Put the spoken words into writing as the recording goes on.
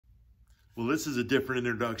Well, this is a different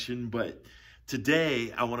introduction, but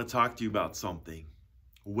today I want to talk to you about something.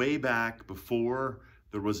 Way back before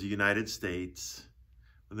there was the United States,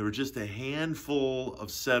 when there were just a handful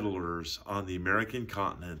of settlers on the American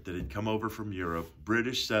continent that had come over from Europe,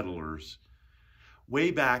 British settlers,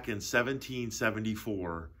 way back in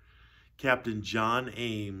 1774, Captain John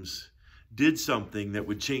Ames did something that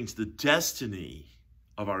would change the destiny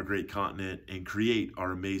of our great continent and create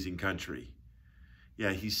our amazing country.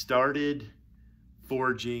 Yeah, he started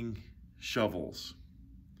forging shovels.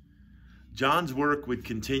 John's work would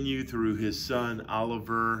continue through his son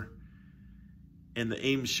Oliver, and the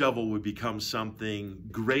Ames shovel would become something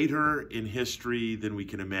greater in history than we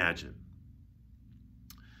can imagine.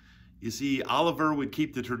 You see, Oliver would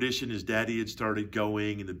keep the tradition his daddy had started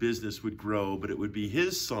going, and the business would grow, but it would be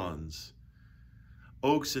his sons,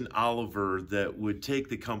 Oakes and Oliver, that would take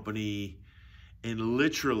the company and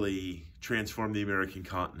literally transform the American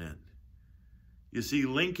continent. You see,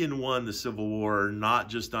 Lincoln won the Civil War not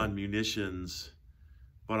just on munitions,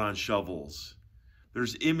 but on shovels.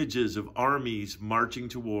 There's images of armies marching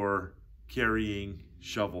to war carrying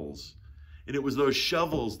shovels. And it was those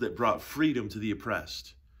shovels that brought freedom to the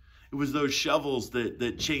oppressed. It was those shovels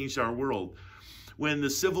that changed our world. When the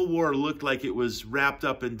Civil War looked like it was wrapped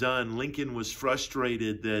up and done, Lincoln was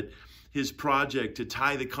frustrated that his project to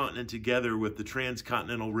tie the continent together with the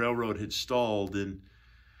transcontinental railroad had stalled. And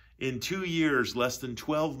in 2 years, less than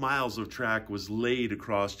 12 miles of track was laid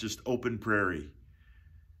across just open prairie.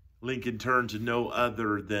 Lincoln turned to no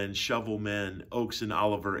other than shovel men Oakes and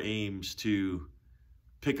Oliver Ames to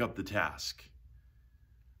pick up the task.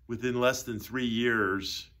 Within less than 3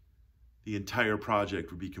 years, the entire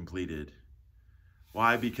project would be completed.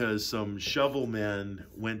 Why? Because some shovel men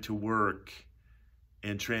went to work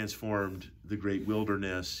and transformed the great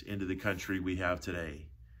wilderness into the country we have today.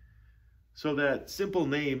 So that simple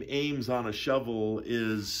name, Ames on a shovel,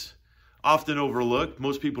 is often overlooked.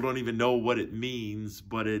 Most people don't even know what it means,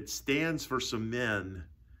 but it stands for some men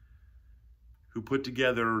who put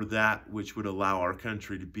together that which would allow our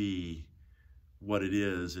country to be what it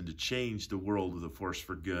is and to change the world with a force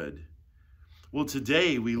for good. Well,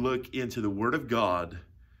 today we look into the Word of God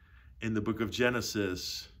in the book of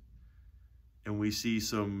Genesis, and we see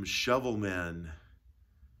some shovel men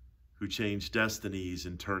who change destinies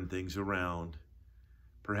and turn things around.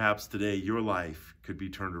 Perhaps today your life could be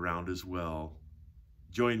turned around as well.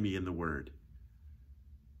 Join me in the Word.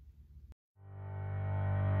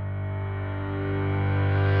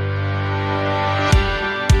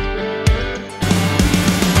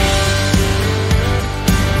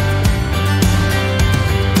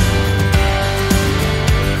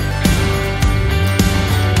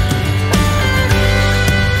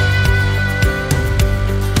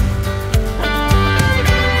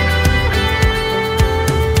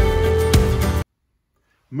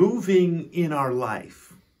 Moving in our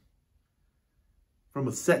life from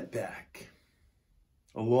a setback,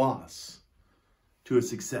 a loss, to a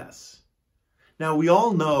success. Now, we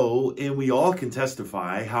all know and we all can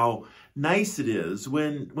testify how nice it is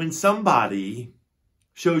when somebody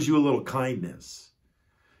shows you a little kindness.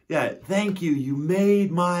 Yeah, thank you, you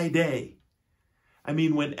made my day. I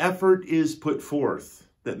mean, when effort is put forth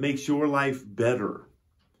that makes your life better.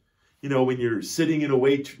 You know, when you're sitting in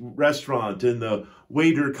a restaurant and the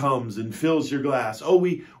waiter comes and fills your glass. Oh,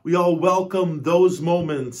 we all welcome those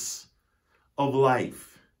moments of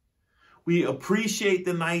life. We appreciate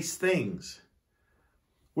the nice things.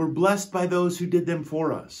 We're blessed by those who did them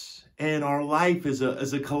for us. And our life is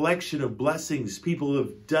a collection of blessings. People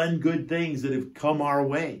have done good things that have come our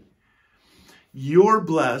way. You're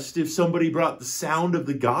blessed if somebody brought the sound of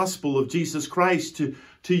the gospel of Jesus Christ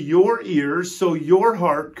to your ears so your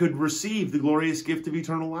heart could receive the glorious gift of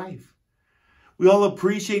eternal life. We all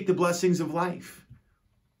appreciate the blessings of life.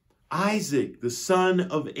 Isaac, the son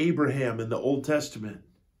of Abraham in the Old Testament,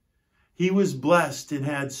 he was blessed and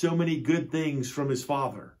had so many good things from his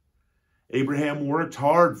father. Abraham worked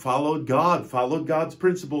hard, followed God's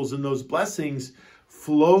principles, and those blessings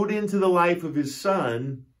flowed into the life of his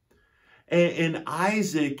son. And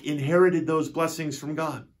Isaac inherited those blessings from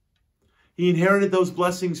God. He inherited those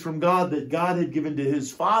blessings from God that God had given to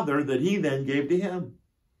his father that he then gave to him.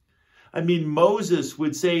 I mean, Moses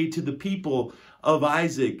would say to the people of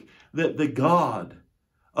Isaac that the God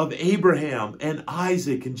of Abraham and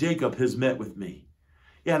Isaac and Jacob has met with me.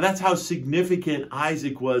 Yeah, that's how significant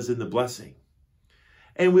Isaac was in the blessing.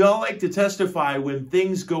 And we all like to testify when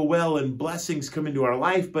things go well and blessings come into our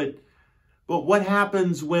life, but what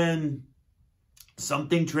happens when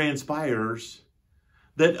something transpires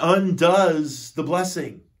that undoes the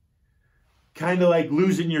blessing? Kind of like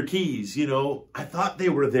losing your keys, you know. I thought they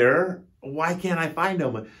were there Why can't I find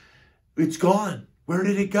them? It's gone. Where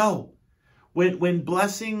did it go? When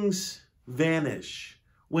blessings vanish,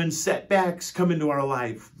 when setbacks come into our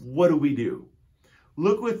life, what do?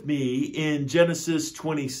 Look with me in Genesis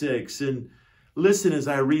 26 and listen as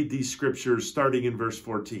I read these scriptures starting in verse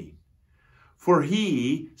 14. For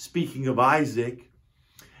he, speaking of Isaac,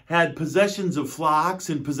 had possessions of flocks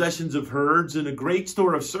and possessions of herds and a great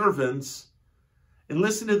store of servants. And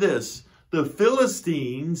listen to this, the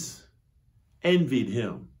Philistines envied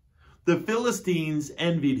him. The Philistines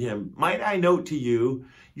envied him. Might I note to you,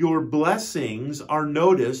 your blessings are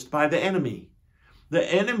noticed by the enemy. The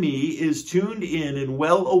enemy is tuned in and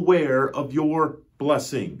well aware of your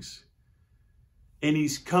blessings. And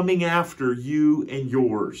he's coming after you and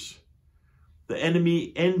yours. The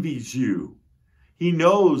enemy envies you. He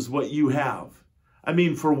knows what you have. I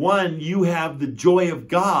mean, for one, you have the joy of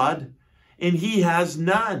God, and he has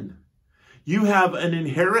none. You have an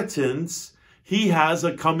inheritance. He has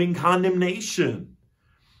a coming condemnation.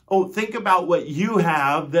 Oh, think about what you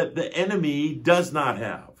have that the enemy does not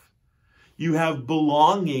have. You have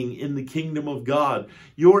belonging in the kingdom of God.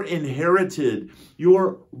 You're inherited.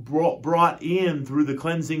 You're brought in through the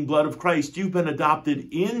cleansing blood of Christ. You've been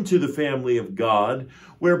adopted into the family of God,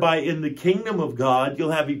 whereby in the kingdom of God, you'll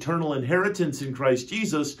have eternal inheritance in Christ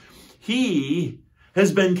Jesus. He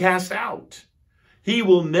has been cast out. He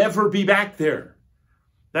will never be back there.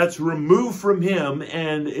 That's removed from him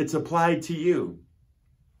and it's applied to you.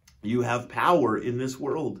 You have power in this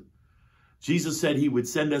world. Jesus said he would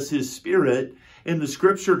send us his spirit, and the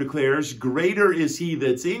scripture declares, greater is he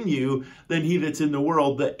that's in you than he that's in the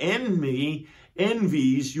world. The enemy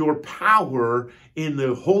envies your power in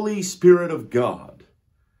the Holy Spirit of God.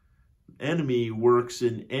 Enemy works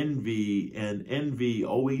in envy, and envy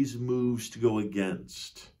always moves to go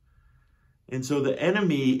against. And so the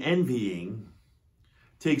enemy envying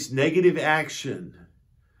takes negative action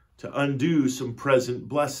to undo some present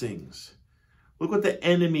blessings. Look what the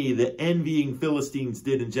enemy, the envying Philistines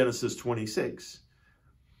did in Genesis 26.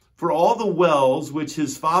 For all the wells which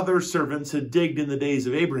his father's servants had digged in the days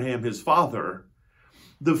of Abraham, his father,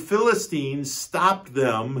 the Philistines stopped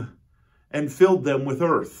them and filled them with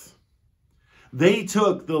earth. They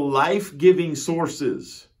took the life-giving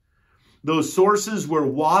sources, those sources where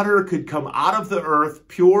water could come out of the earth,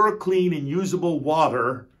 pure, clean, and usable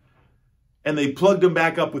water, and they plugged them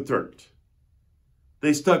back up with dirt.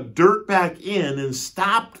 They stuck dirt back in and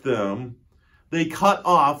stopped them. They cut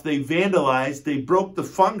off, they vandalized, they broke the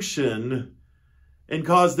function and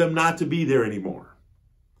caused them not to be there anymore.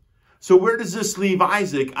 So where does this leave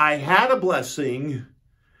Isaac? I had a blessing,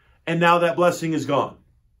 and now that blessing is gone.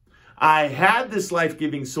 I had this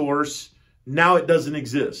life-giving source, now it doesn't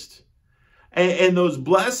exist. And those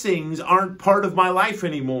blessings aren't part of my life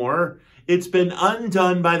anymore. It's been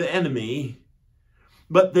undone by the enemy.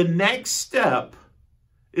 But the next step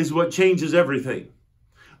is what changes everything.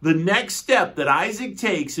 The next step that Isaac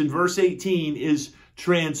takes in verse 18 is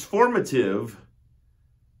transformative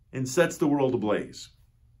and sets the world ablaze.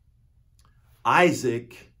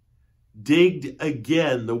 Isaac digged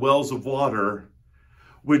again the wells of water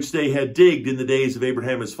which they had digged in the days of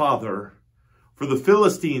Abraham his father. For the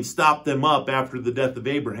Philistines stopped them up after the death of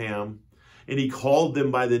Abraham, and he called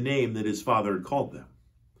them by the name that his father had called them.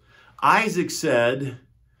 Isaac said,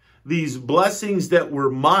 these blessings that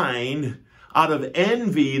were mine, out of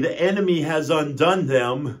envy, the enemy has undone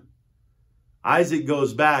them. Isaac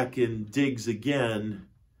goes back and digs again.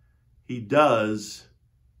 He does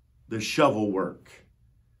the shovel work.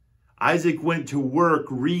 Isaac went to work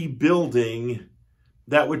rebuilding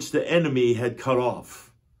that which the enemy had cut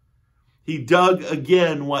off. He dug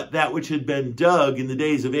again that which had been dug in the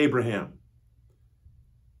days of Abraham.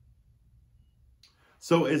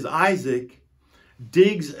 So as Isaac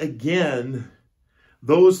digs again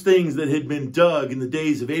those things that had been dug in the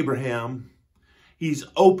days of Abraham, he's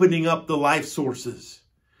opening up the life sources.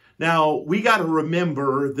 Now, we got to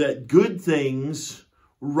remember that good things,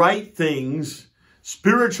 right things,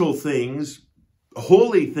 spiritual things,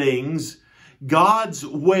 holy things, God's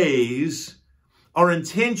ways are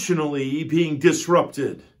intentionally being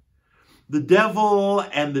disrupted. The devil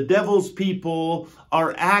and the devil's people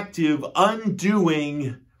are active,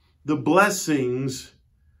 undoing the blessings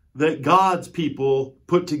that God's people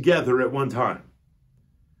put together at one time.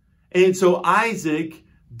 And so Isaac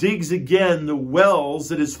digs again the wells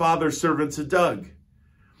that his father's servants had dug.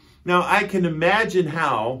 Now I can imagine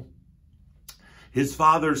how his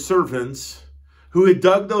father's servants, who had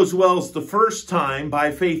dug those wells the first time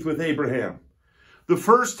by faith with Abraham, the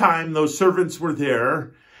first time those servants were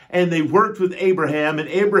there and they worked with Abraham, and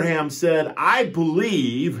Abraham said, I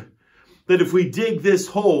believe that if we dig this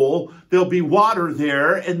hole, there'll be water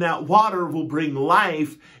there, and that water will bring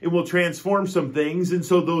life. It will transform some things. And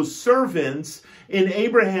so those servants in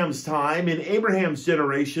Abraham's time, in Abraham's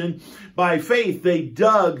generation, by faith, they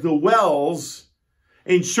dug the wells.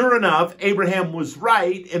 And sure enough, Abraham was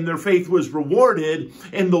right, and their faith was rewarded,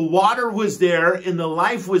 and the water was there, and the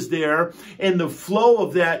life was there, and the flow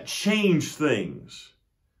of that changed things.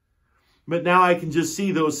 But now I can just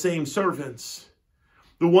see those same servants,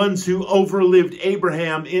 the ones who overlived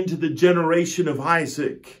Abraham into the generation of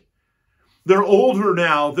Isaac. They're older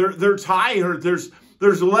now. They're tired. There's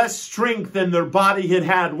less strength than their body had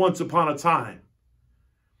had once upon a time.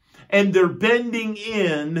 And they're bending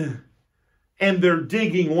in and they're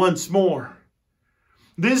digging once more.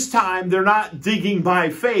 This time they're not digging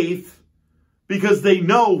by faith because they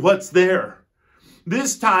know what's there.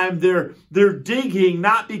 This time they're digging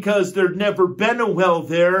not because there'd never been a well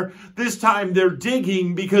there. This time they're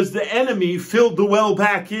digging because the enemy filled the well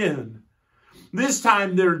back in. This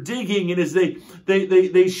time they're digging, and as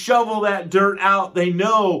they shovel that dirt out, they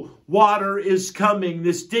know water is coming.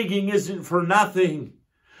 This digging isn't for nothing.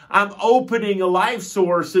 I'm opening a life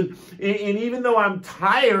source, and even though I'm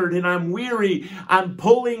tired and I'm weary, I'm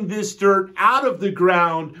pulling this dirt out of the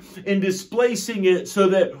ground and displacing it so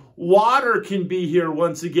that water can be here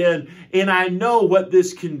once again, and I know what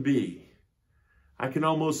this can be. I can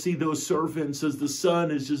almost see those servants as the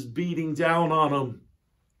sun is just beating down on them,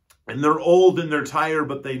 and they're old and they're tired,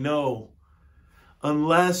 but they know,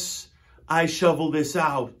 unless I shovel this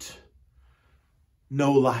out,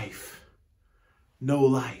 no life. No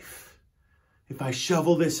life. If I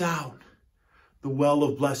shovel this out, the well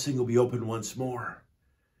of blessing will be opened once more.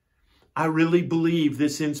 I really believe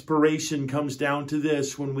this inspiration comes down to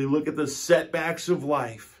this when we look at the setbacks of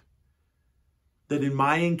life, that in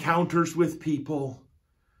my encounters with people,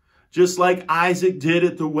 just like Isaac did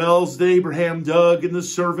at the wells that Abraham dug and the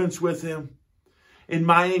servants with him, in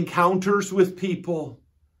my encounters with people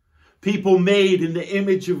made in the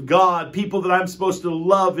image of God, people that I'm supposed to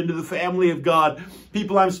love into the family of God,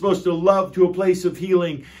 people I'm supposed to love to a place of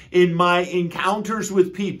healing. In my encounters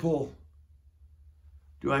with people,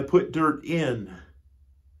 do I put dirt in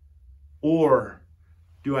or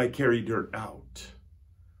do I carry dirt out?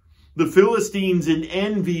 The Philistines in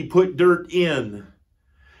envy put dirt in.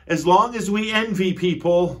 As long as we envy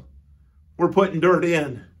people, we're putting dirt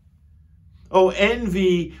in. Oh,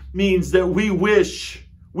 envy means that we wish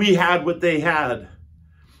we had what they had.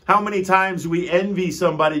 How many times we envy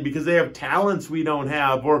somebody because they have talents we don't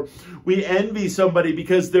have, or we envy somebody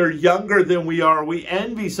because they're younger than we are. We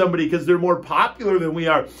envy somebody because they're more popular than we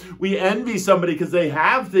are. We envy somebody because they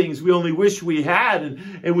have things we only wish we had,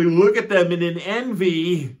 and we look at them, and in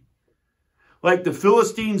envy, like the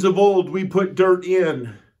Philistines of old, we put dirt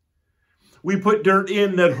in. We put dirt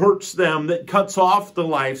in that hurts them, that cuts off the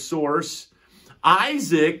life source.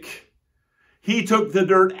 Isaac, he took the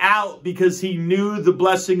dirt out because he knew the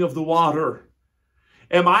blessing of the water.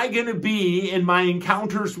 Am I going to be, in my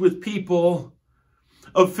encounters with people,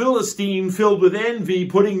 a Philistine filled with envy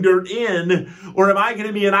putting dirt in? Or am I going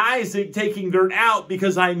to be an Isaac taking dirt out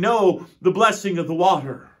because I know the blessing of the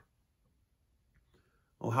water?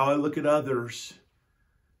 Oh, how I look at others.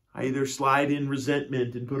 I either slide in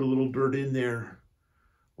resentment and put a little dirt in there,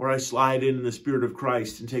 or I slide in the Spirit of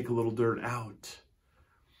Christ and take a little dirt out.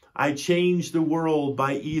 I change the world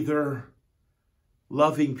by either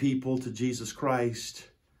loving people to Jesus Christ,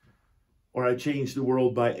 or I change the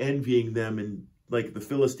world by envying them and, like the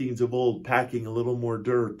Philistines of old, packing a little more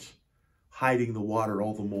dirt, hiding the water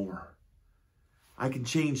all the more. I can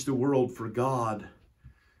change the world for God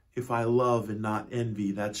if I love and not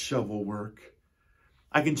envy. That's shovel work.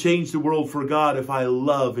 I can change the world for God if I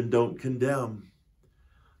love and don't condemn.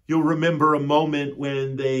 You'll remember a moment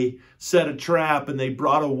when they set a trap and they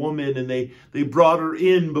brought a woman and they brought her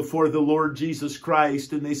in before the Lord Jesus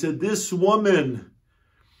Christ. And they said, this woman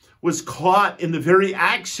was caught in the very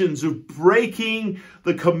actions of breaking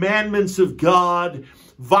the commandments of God,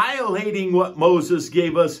 violating what Moses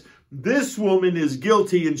gave us. This woman is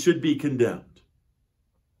guilty and should be condemned.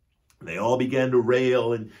 They all began to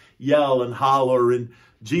rail and yell and holler, and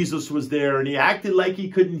Jesus was there, and he acted like he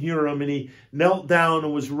couldn't hear them, and he knelt down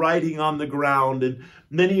and was writing on the ground. And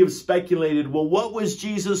many have speculated, well, what was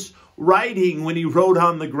Jesus writing when he wrote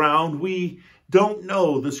on the ground? We don't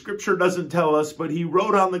know. The scripture doesn't tell us, but he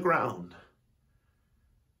wrote on the ground.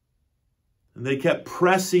 And they kept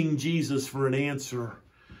pressing Jesus for an answer.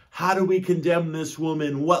 How do we condemn this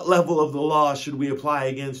woman? What level of the law should we apply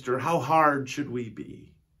against her? How hard should we be?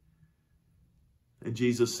 And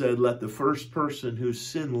Jesus said, let the first person who's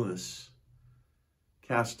sinless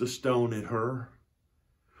cast a stone at her.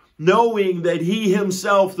 knowing that he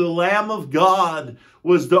himself, the Lamb of God,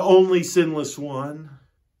 was the only sinless one.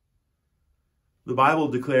 The Bible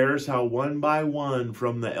declares how one by one,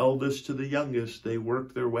 from the eldest to the youngest, they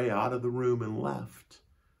worked their way out of the room and left,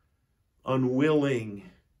 unwilling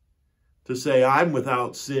to say, I'm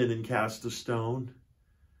without sin, and cast a stone.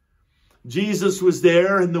 Jesus was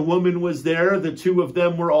there and the woman was there. The two of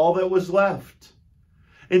them were all that was left.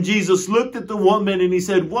 And Jesus looked at the woman and he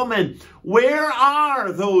said, Woman, where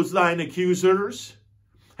are those thine accusers?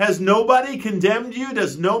 Has nobody condemned you?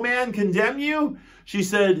 Does no man condemn you? She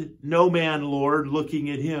said, No man, Lord,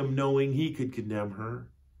 looking at him, knowing he could condemn her.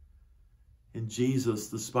 And Jesus,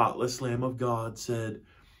 the spotless Lamb of God, said,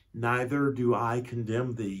 Neither do I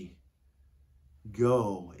condemn thee.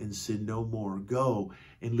 Go and sin no more. Go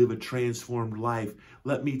and live a transformed life.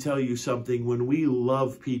 Let me tell you something. When we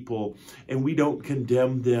love people and we don't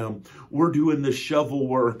condemn them, we're doing the shovel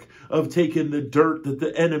work of taking the dirt that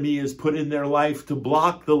the enemy has put in their life to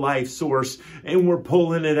block the life source, and we're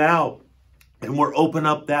pulling it out. And we're opening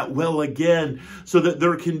up that well again so that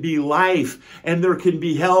there can be life and there can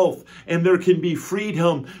be health and there can be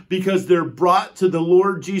freedom, because they're brought to the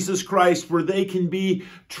Lord Jesus Christ where they can be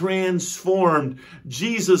transformed.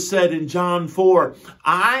 Jesus said in John 4,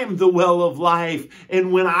 I'm the well of life.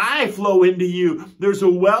 And when I flow into you, there's a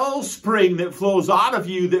wellspring that flows out of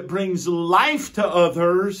you that brings life to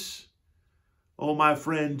others. Oh, my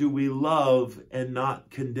friend, do we love and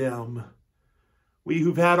not condemn? We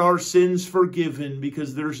who've had our sins forgiven,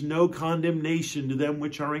 because there's no condemnation to them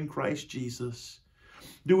which are in Christ Jesus.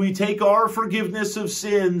 Do we take our forgiveness of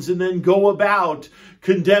sins and then go about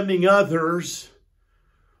condemning others?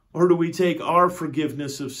 Or do we take our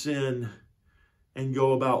forgiveness of sin and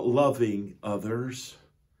go about loving others?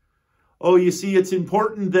 Oh, you see, it's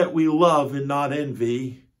important that we love and not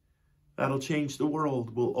envy. That'll change the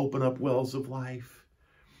world. We'll open up wells of life.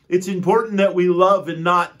 It's important that we love and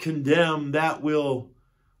not condemn. That will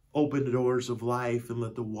open the doors of life and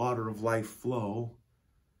let the water of life flow.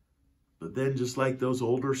 But then, just like those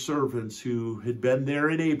older servants who had been there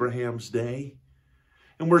in Abraham's day,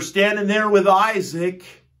 and we're standing there with Isaac,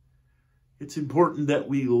 it's important that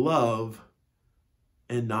we love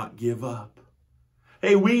and not give up.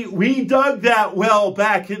 Hey, we dug that well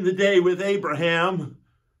back in the day with Abraham.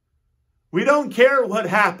 We don't care what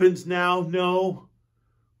happens now, no.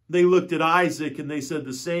 They looked at Isaac and they said,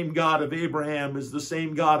 the same God of Abraham is the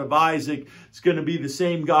same God of Isaac. It's going to be the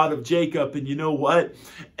same God of Jacob. And you know what?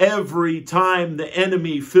 Every time the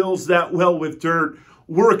enemy fills that well with dirt,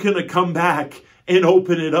 we're going to come back and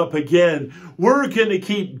open it up again. We're going to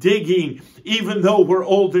keep digging even though we're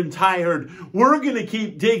old and tired. We're going to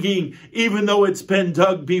keep digging even though it's been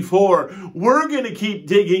dug before. We're going to keep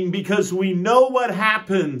digging because we know what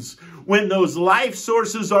happens when those life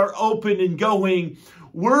sources are open and going.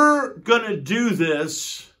 We're going to do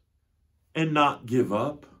this and not give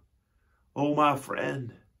up. Oh, my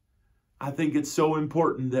friend, I think it's so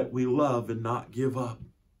important that we love and not give up.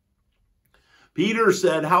 Peter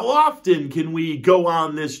said, how often can we go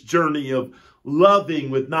on this journey of loving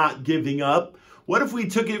with not giving up? What if we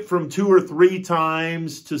took it from 2 or 3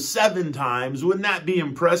 times to 7 times? Wouldn't that be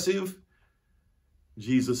impressive?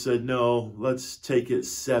 Jesus said, no, let's take it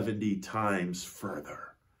 70 times further.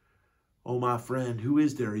 Oh, my friend, who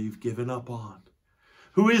is there you've given up on?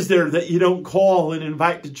 Who is there that you don't call and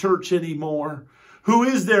invite to church anymore? Who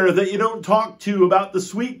is there that you don't talk to about the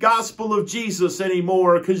sweet gospel of Jesus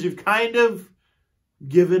anymore because you've kind of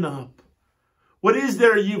given up? What is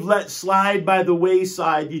there you've let slide by the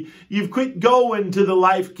wayside? You've quit going to the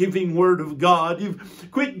life-giving Word of God.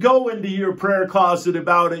 You've quit going to your prayer closet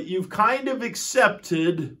about it. You've kind of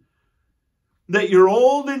accepted that you're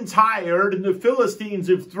old and tired and the Philistines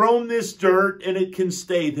have thrown this dirt and it can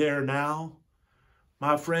stay there now.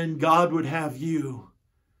 My friend, God would have you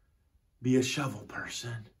be a shovel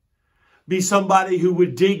person. Be somebody who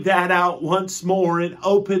would dig that out once more and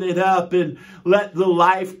open it up and let the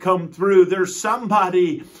life come through. There's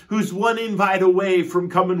somebody who's one invite away from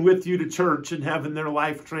coming with you to church and having their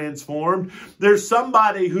life transformed. There's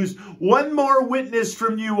somebody who's one more witness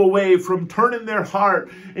from you away from turning their heart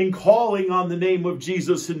and calling on the name of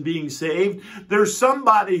Jesus and being saved. There's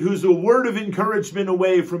somebody who's a word of encouragement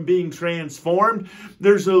away from being transformed.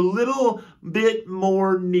 There's a little bit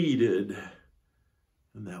more needed.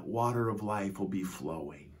 And that water of life will be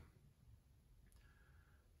flowing.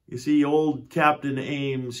 You see, old Captain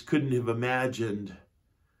Ames couldn't have imagined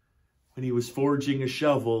when he was forging a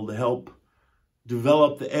shovel to help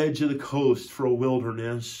develop the edge of the coast for a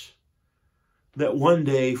wilderness, that one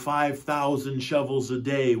day 5,000 shovels a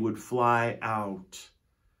day would fly out.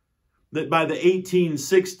 that by the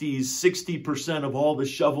 1860s, 60% of all the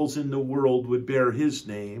shovels in the world would bear his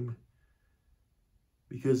name,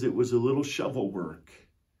 because it was a little shovel work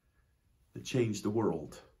that changed the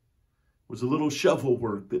world. It was a little shovel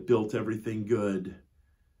work that built everything good.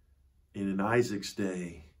 And in Isaac's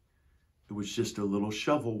day, it was just a little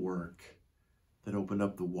shovel work that opened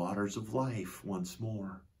up the waters of life once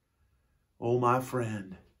more. Oh, my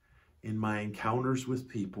friend, in my encounters with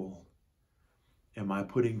people, am I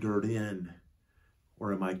putting dirt in,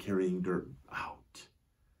 or am I carrying dirt out?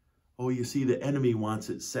 Oh, you see, the enemy wants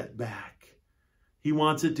it set back. He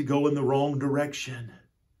wants it to go in the wrong direction.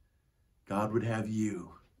 God would have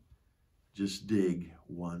you just dig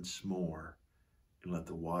once more and let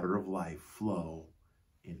the water of life flow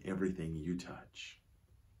in everything you touch.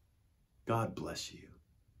 God bless you.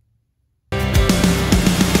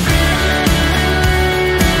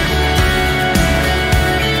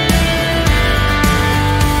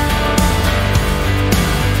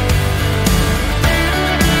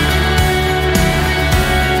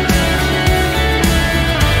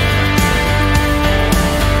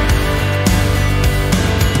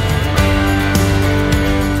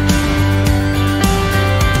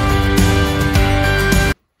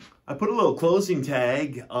 I put a little closing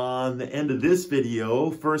tag on the end of this video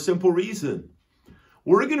for a simple reason.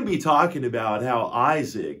 We're going to be talking about how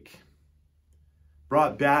Isaac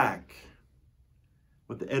brought back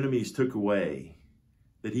what the enemies took away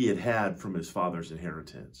that he had from his father's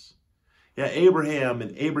inheritance. Yeah, Abraham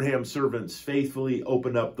and Abraham's servants faithfully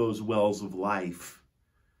opened up those wells of life.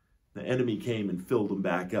 The enemy came and filled them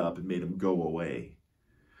back up and made them go away.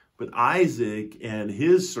 But Isaac and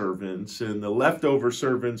his servants and the leftover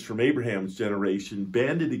servants from Abraham's generation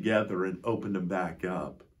banded together and opened them back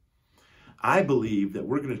up. I believe that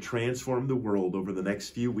we're going to transform the world over the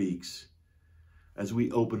next few weeks as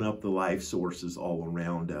we open up the life sources all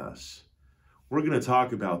around us. We're going to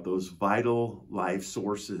talk about those vital life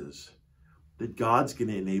sources that God's going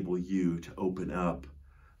to enable you to open up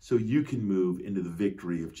so you can move into the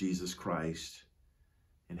victory of Jesus Christ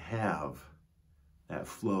and have that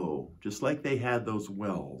flow, just like they had those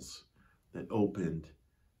wells that opened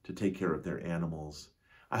to take care of their animals.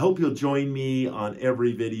 I hope you'll join me on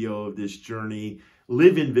every video of this journey.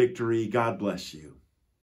 Live in victory. God bless you.